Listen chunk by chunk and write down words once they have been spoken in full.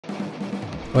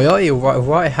Oi,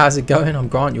 alright, how's it going? I'm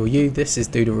Grant, you're you. This is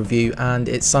Doodle Review, and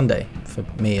it's Sunday, for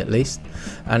me at least.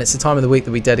 And it's the time of the week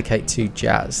that we dedicate to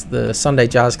jazz. The Sunday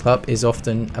Jazz Club is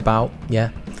often about,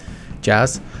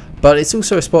 jazz. But it's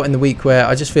also a spot in the week where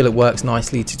I just feel it works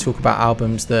nicely to talk about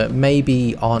albums that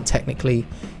maybe aren't technically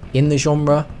in the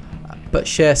genre, but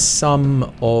share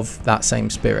some of that same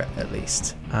spirit at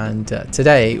least. And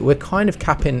today we're kind of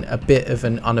capping a bit of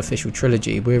an unofficial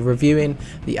trilogy. We're reviewing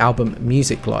the album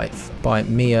Music Life by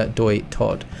Doi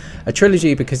Todd. A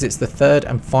trilogy because it's the third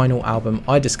and final album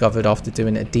I discovered after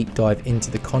doing a deep dive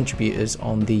into the contributors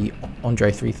on the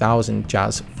Andre 3000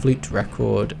 jazz flute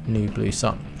record New Blue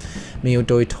Sun.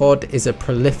 Doi Todd is a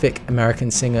prolific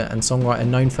American singer and songwriter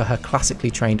known for her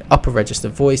classically trained upper register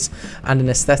voice and an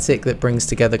aesthetic that brings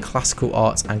together classical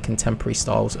arts and contemporary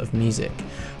styles of music.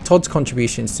 Todd's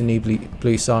contributions to New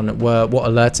Blue Sun were what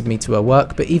alerted me to her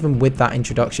work, but even with that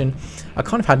introduction, I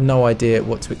kind of had no idea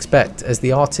what to expect, as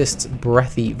the artist's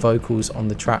breathy vocals on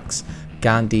the tracks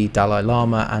Gandhi, Dalai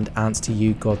Lama and Ants to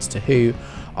You, Gods to Who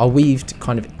are weaved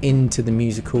kind of into the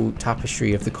musical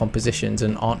tapestry of the compositions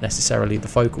and aren't necessarily the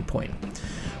focal point.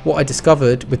 What I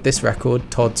discovered with this record,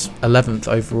 Todd's 11th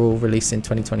overall, released in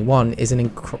 2021, is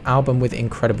an album with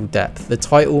incredible depth. The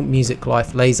title, Music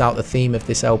Life, lays out the theme of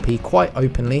this LP quite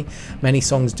openly. Many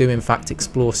songs do in fact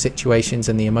explore situations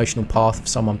and the emotional path of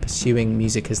someone pursuing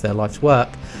music as their life's work.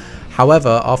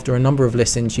 However, after a number of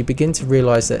listens, you begin to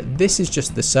realise that this is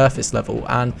just the surface level,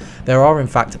 and there are in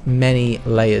fact many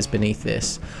layers beneath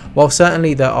this. While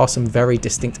certainly there are some very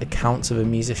distinct accounts of a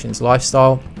musician's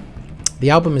lifestyle, the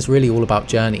album is really all about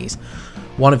journeys.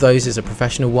 One of those is a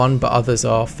professional one, but others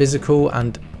are physical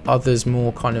and others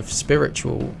more kind of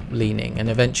spiritual leaning, and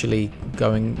eventually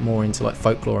going more into like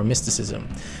folklore and mysticism.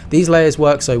 These layers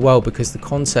work so well because the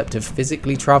concept of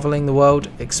physically traveling the world,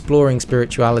 exploring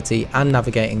spirituality and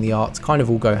navigating the arts kind of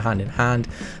all go hand in hand.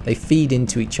 They feed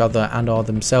into each other and are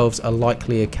themselves a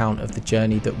likely account of the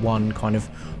journey that one kind of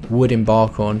would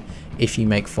embark on if you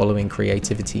make following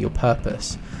creativity your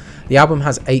purpose. The album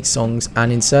has 8 songs,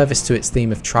 and in service to its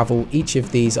theme of travel, each of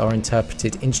these are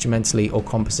interpreted instrumentally or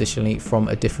compositionally from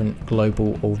a different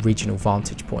global or regional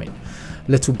vantage point.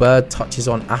 Little Bird touches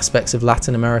on aspects of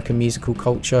Latin American musical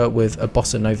culture with a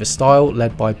bossa nova style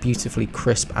led by beautifully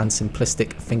crisp and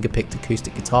simplistic finger-picked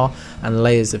acoustic guitar and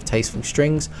layers of tasteful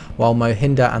strings, while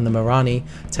Mohinda and the Marani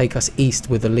take us east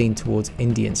with a lean towards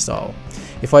Indian style.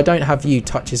 If I Don't Have You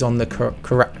touches on the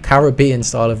Caribbean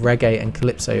style of reggae and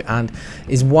calypso and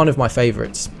is one of my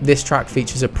favourites. This track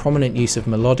features a prominent use of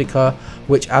melodica,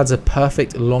 which adds a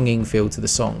perfect longing feel to the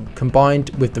song.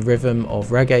 Combined with the rhythm of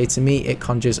reggae, to me it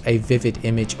conjures a vivid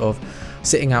image of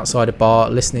sitting outside a bar,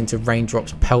 listening to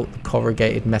raindrops pelt the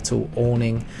corrugated metal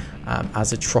awning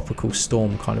as a tropical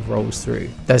storm kind of rolls through.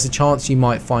 There's a chance you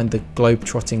might find the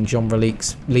globe-trotting genre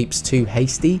leaps too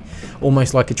hasty,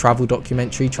 almost like a travel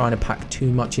documentary trying to pack too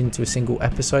much into a single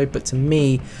episode, but to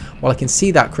me, while I can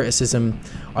see that criticism,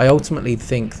 I ultimately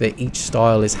think that each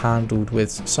style is handled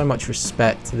with so much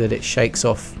respect that it shakes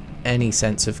off any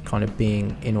sense of kind of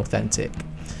being inauthentic.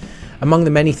 Among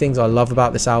the many things I love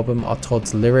about this album are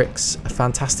Todd's lyrics. A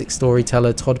fantastic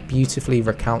storyteller, Todd beautifully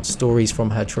recounts stories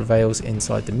from her travails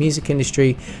inside the music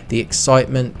industry, the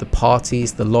excitement, the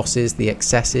parties, the losses, the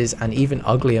excesses, and even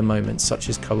uglier moments such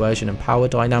as coercion and power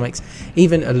dynamics,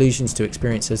 even allusions to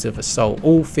experiences of a soul,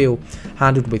 all feel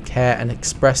handled with care and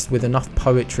expressed with enough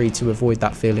poetry to avoid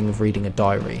that feeling of reading a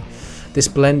diary. This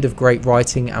blend of great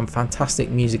writing and fantastic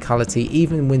musicality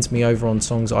even wins me over on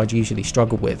songs I'd usually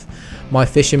struggle with. My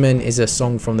Fisherman is a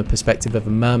song from the perspective of a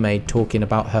mermaid talking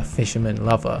about her fisherman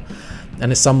lover.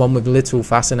 And as someone with little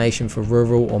fascination for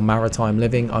rural or maritime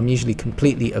living, I'm usually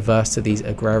completely averse to these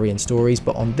agrarian stories,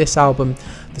 but on this album,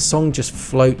 the song just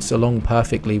floats along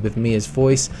perfectly with Mia's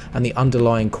voice, and the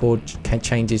underlying chord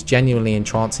changes genuinely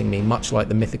entrancing me, much like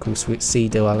the mythical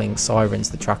sea-dwelling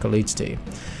sirens the track alludes to.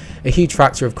 A huge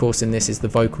factor, of course, in this is the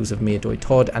vocals of Doi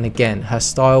Todd, and again, her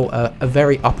style, a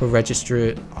very upper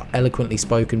register, eloquently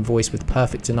spoken voice with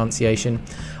perfect enunciation.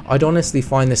 I'd honestly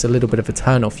find this a little bit of a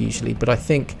turn-off usually, but I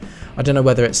don't know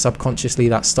whether it's subconsciously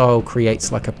that style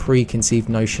creates like a preconceived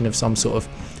notion of some sort of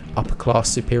upper-class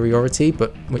superiority,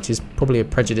 but which is probably a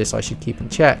prejudice I should keep in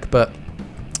check. But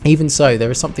even so, there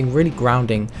is something really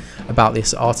grounding about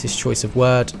this artist's choice of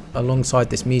word alongside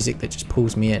this music that just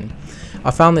pulls me in. I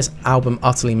found this album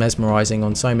utterly mesmerising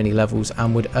on so many levels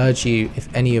and would urge you, if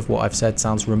any of what I've said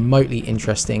sounds remotely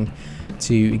interesting,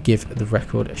 to give the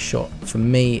record a shot. For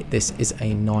me, this is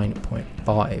a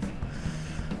 9.5.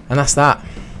 And that's that.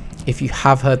 If you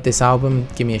have heard this album,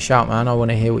 give me a shout, man. I want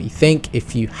to hear what you think.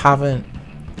 If you haven't,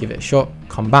 give it a shot.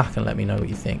 come back and let me know what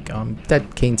you think. I'm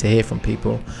dead keen to hear from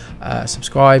people.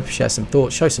 Subscribe, share some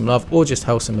thoughts, show some love, or just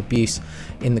wholesome abuse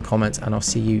in the comments, and I'll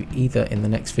see you either in the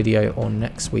next video or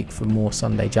next week for more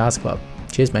Sunday Jazz Club.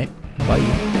 Cheers, mate.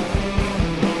 Bye.